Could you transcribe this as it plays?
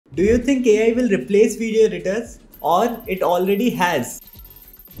Do you think AI will replace video editors, or it already has?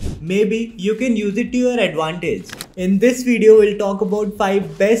 Maybe you can use it to your advantage. In this video, we'll talk about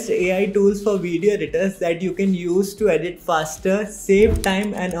 5 best AI tools for video editors that you can use to edit faster, save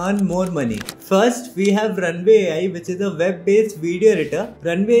time and earn more money. First, we have Runway AI, which is a web-based video editor.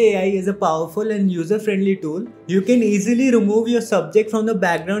 Runway AI is a powerful and user-friendly tool. You can easily remove your subject from the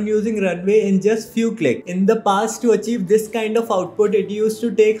background using Runway in just few clicks. In the past, to achieve this kind of output, it used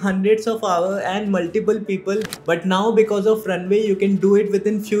to take hundreds of hours and multiple people, but now because of Runway, you can do it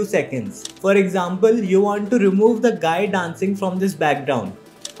within few seconds. For example, you want to remove the guy dancing from this background.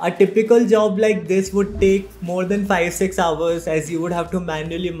 A typical job like this would take more than 5-6 hours, as you would have to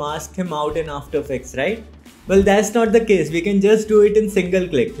manually mask him out in After Effects, right? Well, that's not the case. We can just do it in single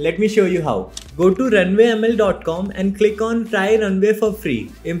click. Let me show you how. Go to runwayml.com and click on Try Runway for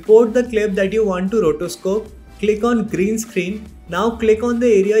free. Import the clip that you want to rotoscope. Click on green screen. Now click on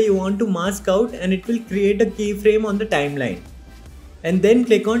the area you want to mask out and it will create a keyframe on the timeline. And then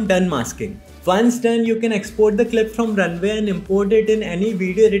click on Done Masking. Once done, you can export the clip from Runway and import it in any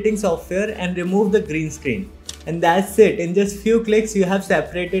video editing software and remove the green screen. And that's it. In just few clicks, you have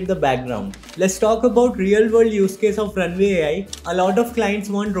separated the background. Let's talk about real world use case of Runway AI. A lot of clients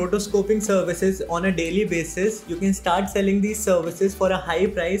want rotoscoping services on a daily basis. You can start selling these services for a high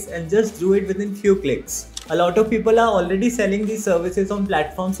price and just do it within few clicks. A lot of people are already selling these services on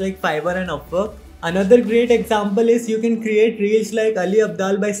platforms like Fiverr and Upwork. Another great example is you can create reels like Ali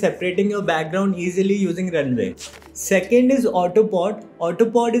Abdal by separating your background easily using Runway. Second is AutoPod.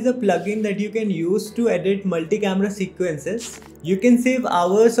 AutoPod is a plugin that you can use to edit multi-camera sequences. You can save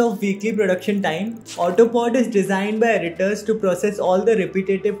hours of weekly production time. AutoPod is designed by editors to process all the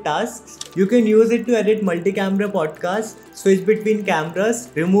repetitive tasks. You can use it to edit multi-camera podcasts, switch between cameras,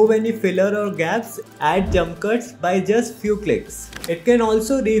 remove any filler or gaps, add jump cuts by just few clicks. It can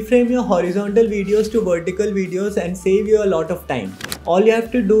also reframe your horizontal videos to vertical videos and save you a lot of time. All you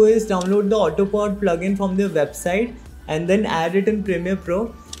have to do is download the AutoPod plugin from their website and then add it in Premiere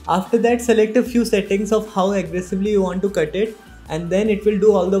Pro. After that, select a few settings of how aggressively you want to cut it, and then it will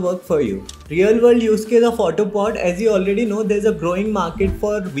do all the work for you. Real world use case of AutoPod, as you already know, there's a growing market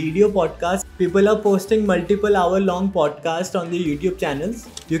for video podcasts. People are posting multiple hour-long podcasts on their YouTube channels.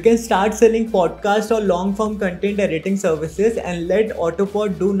 You can start selling podcast or long-form content editing services and let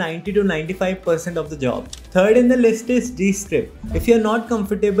AutoPod do 90 to 95% of the job. Third in the list is Descript. If you're not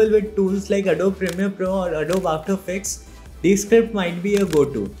comfortable with tools like Adobe Premiere Pro or Adobe After Effects, Descript might be a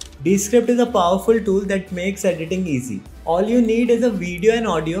go-to. Descript is a powerful tool that makes editing easy. All you need is a video and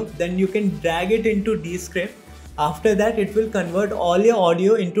audio, then you can drag it into Descript. After that, it will convert all your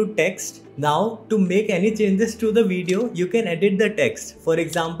audio into text. Now, to make any changes to the video, you can edit the text. For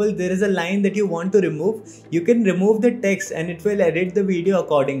example, there is a line that you want to remove. You can remove the text and it will edit the video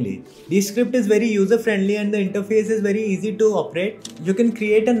accordingly. Descript is very user-friendly and the interface is very easy to operate. You can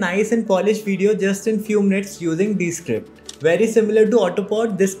create a nice and polished video just in few minutes using Descript. Very similar to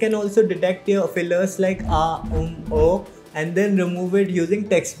AutoPod, this can also detect your fillers like o, and then remove it using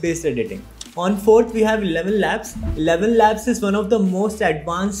text-based editing. On fourth, we have 11 Labs. 11 Labs is one of the most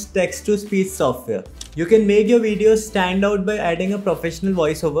advanced text-to-speech software. You can make your videos stand out by adding a professional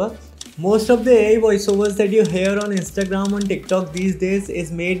voiceover. Most of the AI voiceovers that you hear on Instagram and TikTok these days is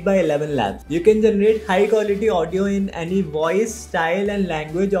made by 11 Labs. You can generate high quality audio in any voice, style and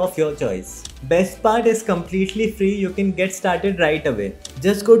language of your choice. Best part is completely free. You can get started right away.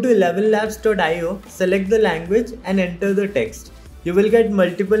 Just go to 11labs.io, select the language and enter the text. You will get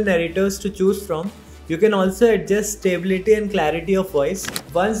multiple narrators to choose from. You can also adjust stability and clarity of voice.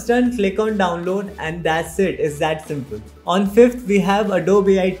 Once done, click on download and that's it. It's that simple. On fifth, we have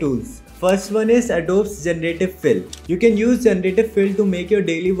Adobe AI tools. First one is Adobe's Generative Fill. You can use Generative Fill to make your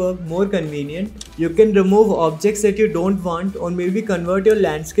daily work more convenient. You can remove objects that you don't want, or maybe convert your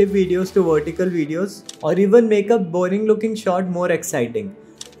landscape videos to vertical videos, or even make a boring looking shot more exciting.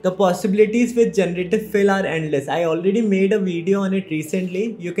 The possibilities with Generative Fill are endless. I already made a video on it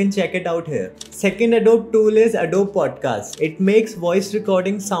recently. You can check it out here. Second Adobe tool is Adobe Podcast. It makes voice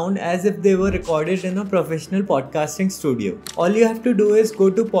recording sound as if they were recorded in a professional podcasting studio. All you have to do is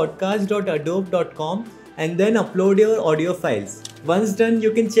go to podcast.adobe.com and then upload your audio files. Once done,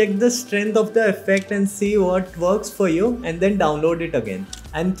 you can check the strength of the effect and see what works for you and then download it again.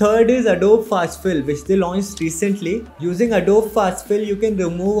 And third is Adobe Fast Fill, which they launched recently. Using Adobe Fast Fill, you can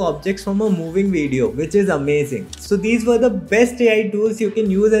remove objects from a moving video, which is amazing. So these were the best AI tools you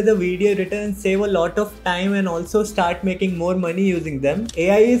can use as a video editor and save a lot of time and also start making more money using them.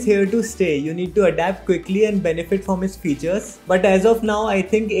 AI is here to stay. You need to adapt quickly and benefit from its features. But as of now, I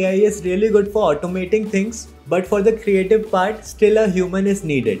think AI is really good for automating things. But for the creative part, still a human is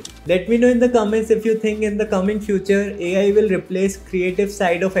needed. Let me know in the comments if you think in the coming future AI will replace creative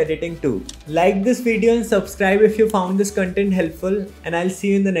side of editing too. Like this video and subscribe if you found this content helpful, and I'll see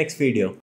you in the next video.